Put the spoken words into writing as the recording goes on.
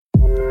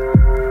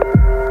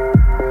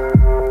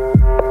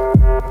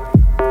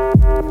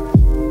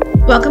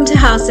Welcome to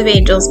House of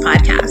Angels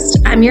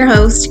podcast. I'm your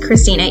host,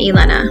 Christina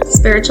Elena,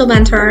 spiritual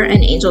mentor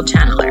and angel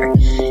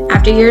channeler.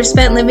 After years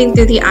spent living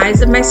through the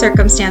eyes of my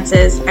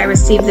circumstances, I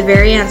received the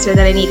very answer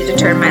that I needed to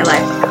turn my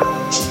life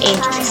around: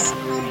 angels.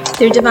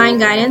 Through divine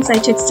guidance, I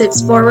took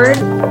steps forward,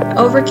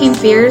 overcame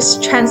fears,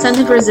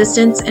 transcended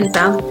resistance, and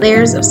found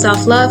layers of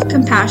self-love,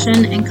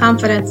 compassion, and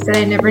confidence that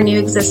I never knew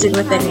existed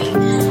within me.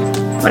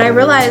 What I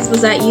realized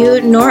was that you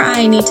nor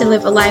I need to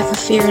live a life of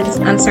fear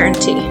and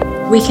uncertainty.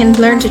 We can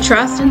learn to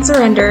trust and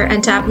surrender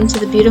and tap into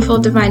the beautiful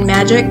divine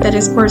magic that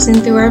is coursing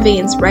through our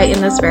veins right in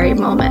this very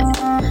moment.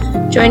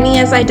 Join me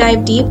as I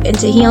dive deep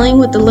into healing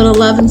with a little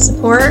love and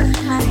support,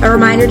 a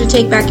reminder to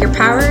take back your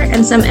power,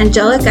 and some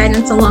angelic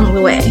guidance along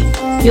the way.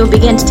 You'll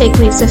begin to take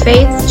leaps of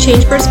faith,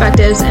 change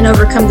perspectives, and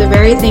overcome the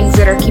very things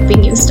that are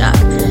keeping you stuck.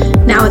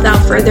 Now,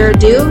 without further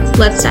ado,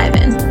 let's dive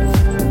in.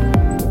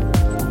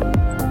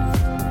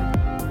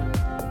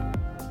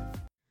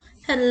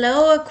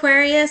 Hello,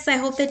 Aquarius. I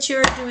hope that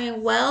you're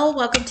doing well.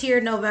 Welcome to your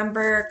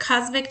November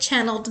Cosmic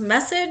Channeled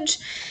message.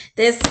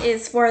 This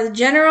is for the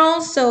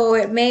general, so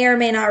it may or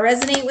may not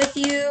resonate with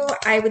you.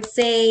 I would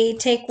say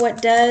take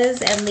what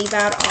does and leave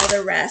out all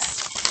the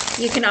rest.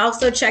 You can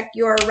also check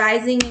your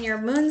rising and your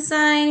moon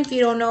sign. If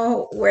you don't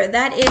know where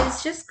that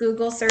is, just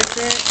Google search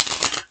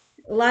it.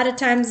 A lot of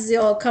times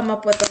you'll come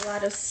up with a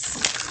lot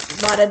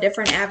of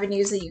different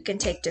avenues that you can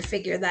take to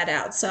figure that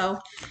out. So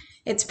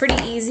it's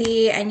pretty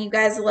easy, and you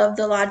guys love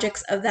the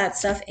logics of that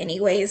stuff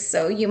anyways,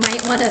 so you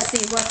might want to see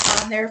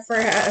what's on there for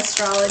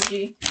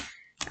astrology.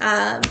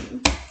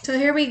 So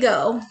here we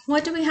go.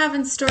 What do we have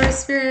in store,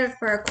 Spirit,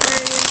 for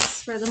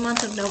Aquarius for the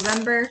month of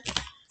November?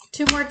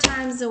 2 more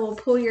times, and we'll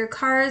pull your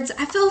cards.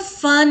 I feel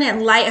fun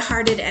and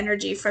lighthearted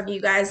energy from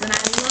you guys, and I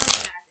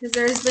love that because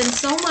there's been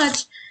so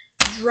much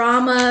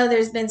drama.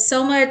 There's been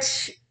so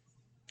much,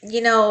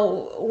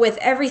 with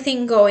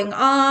everything going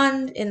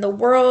on in the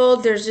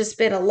world, there's just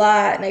been a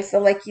lot. And I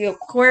feel like you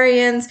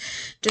Aquarians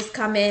just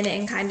come in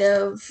and kind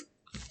of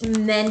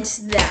meant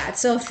that.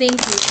 So thank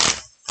you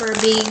for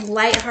being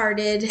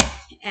lighthearted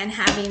and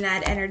having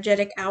that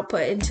energetic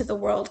output into the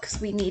world because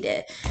we need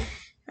it.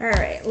 All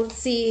right, let's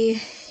see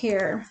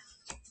here.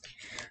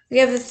 We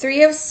have the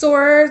 3 of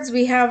Swords.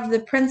 We have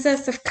the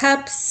Princess of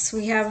Cups.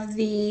 We have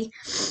the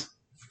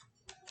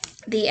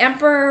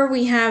Emperor,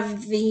 we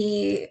have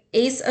the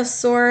Ace of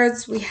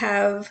Swords, we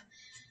have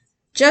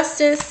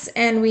Justice,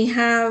 and we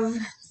have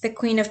the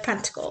Queen of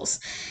Pentacles.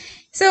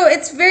 So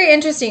it's very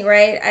interesting,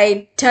 right?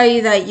 I tell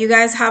you that you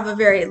guys have a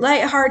very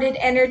lighthearted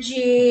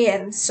energy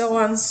and so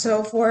on and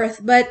so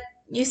forth. But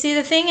you see,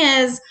 the thing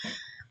is,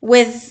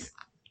 with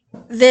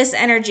this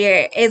energy,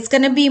 it's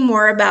going to be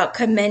more about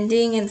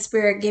commending and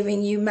Spirit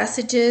giving you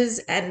messages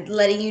and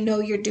letting you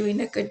know you're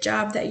doing a good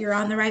job, that you're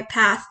on the right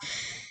path.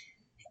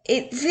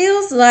 It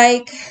feels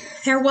like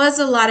there was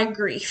a lot of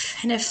grief,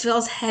 and it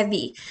feels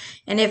heavy,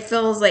 and it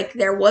feels like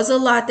there was a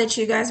lot that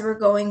you guys were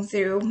going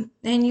through,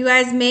 and you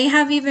guys may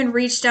have even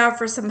reached out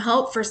for some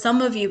help for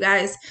some of you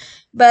guys,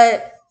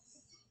 but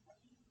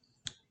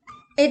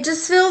it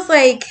just feels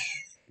like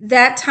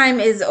that time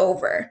is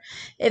over.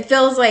 It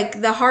feels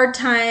like the hard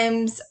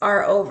times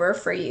are over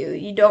for you.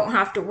 You don't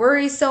have to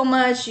worry so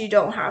much. You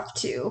don't have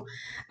to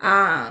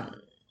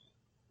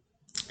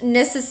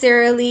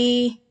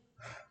necessarily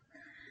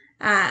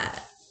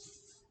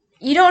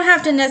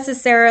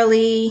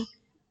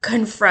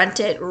confront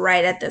it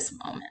right at this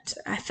moment.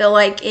 I feel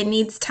like it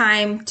needs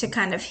time to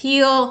kind of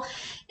heal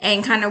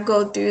and kind of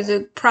go through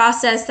the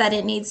process that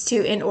it needs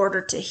to in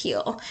order to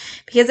heal.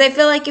 Because I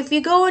feel like if you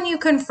go and you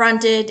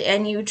confront it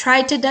and you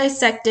try to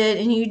dissect it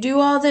and you do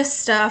all this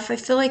stuff, I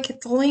feel like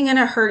it's only going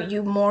to hurt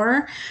you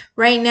more.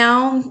 Right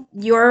now,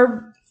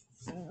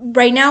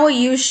 what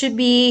you should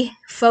be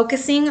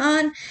focusing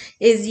on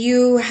is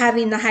you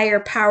having the higher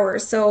power.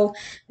 So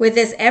with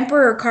this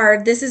Emperor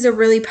card, this is a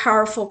really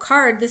powerful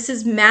card. This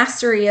is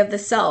mastery of the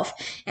self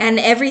and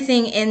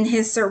everything in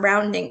his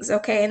surroundings,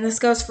 okay? And this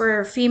goes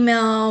for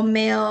female,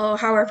 male,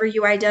 however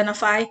you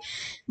identify.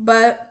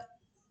 But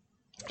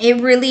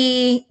it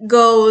really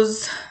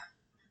goes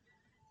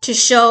to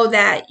show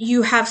that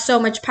you have so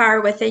much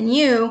power within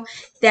you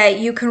that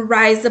you can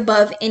rise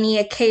above any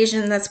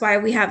occasion. That's why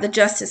we have the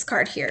Justice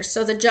card here.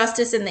 So the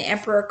Justice and the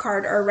Emperor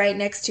card are right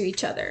next to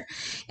each other.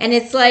 And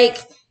it's like,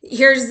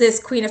 here's this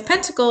Queen of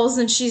Pentacles,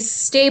 and she's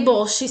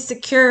stable, she's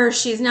secure,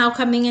 she's now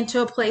coming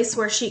into a place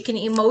where she can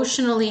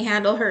emotionally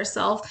handle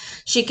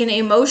herself. She can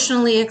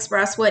emotionally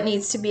express what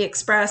needs to be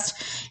expressed.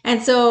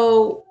 And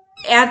so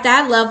at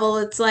that level,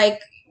 it's like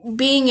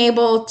being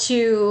able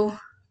to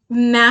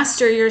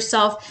master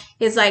yourself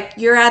is like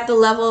you're at the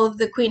level of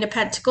the Queen of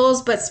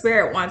Pentacles, but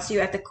Spirit wants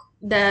you at the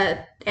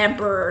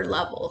Emperor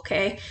level,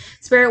 okay?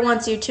 Spirit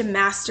wants you to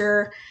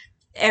master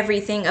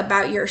everything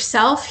about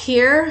yourself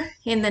here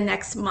in the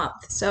next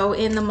month, so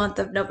in the month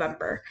of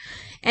November.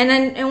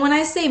 And when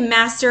I say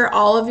master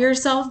all of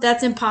yourself,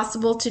 that's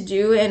impossible to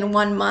do in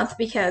 1 month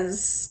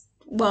because,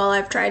 well,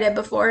 I've tried it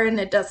before and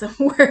it doesn't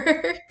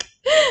work.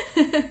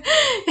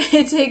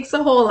 It takes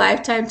a whole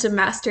lifetime to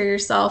master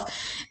yourself,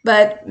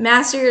 but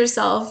master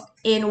yourself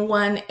in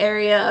one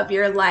area of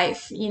your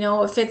life. You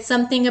know, if it's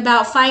something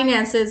about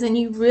finances and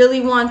you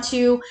really want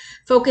to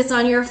focus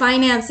on your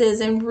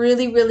finances and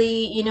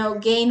really, you know,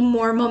 gain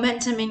more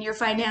momentum in your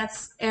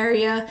finance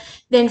area,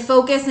 then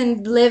focus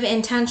and live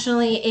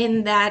intentionally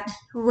in that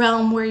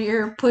realm where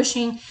you're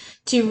pushing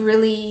to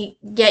really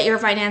get your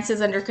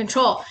finances under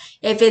control.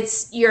 If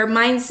it's your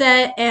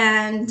mindset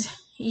and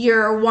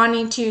you're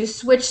wanting to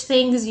switch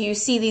things, you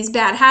see these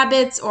bad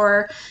habits,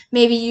 or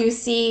maybe you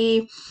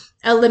see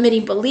a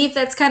limiting belief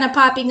that's kind of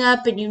popping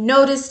up and you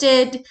noticed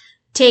it,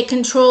 take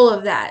control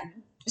of that.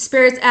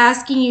 Spirit's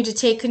asking you to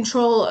take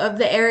control of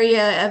the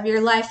area of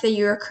your life that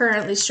you're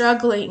currently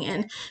struggling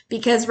in,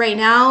 because right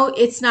now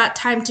it's not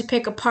time to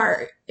pick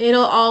apart.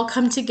 It'll all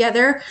come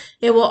together.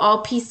 It will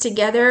all piece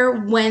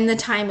together when the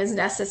time is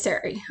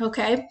necessary.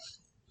 Okay.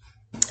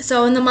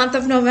 So in the month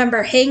of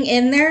November, hang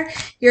in there.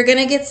 You're going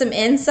to get some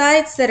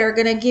insights that are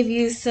going to give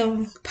you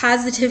some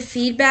positive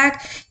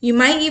feedback. You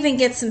might even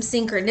get some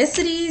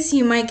synchronicities.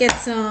 You might get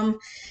some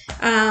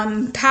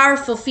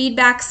powerful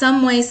feedback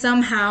some way,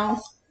 somehow.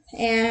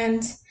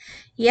 And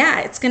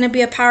yeah, it's going to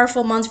be a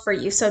powerful month for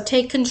you. So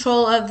take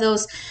control of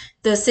those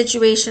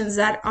situations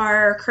that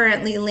are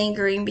currently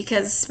lingering,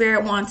 because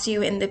Spirit wants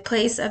you in the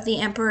place of the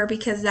Emperor,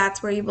 because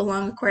that's where you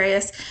belong,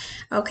 Aquarius.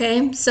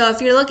 Okay, so if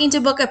you're looking to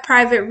book a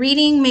private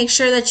reading, make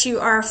sure that you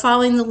are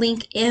following the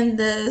link in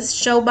the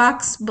show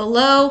box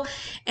below.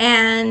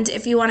 And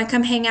if you want to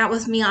come hang out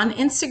with me on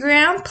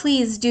Instagram,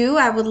 please do.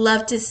 I would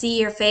love to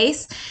see your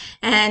face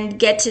and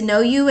get to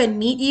know you and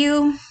meet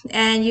you.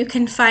 And you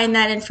can find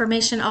that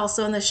information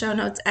also in the show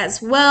notes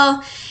as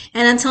well.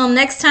 And until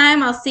next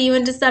time, I'll see you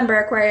in December,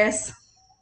 Aquarius.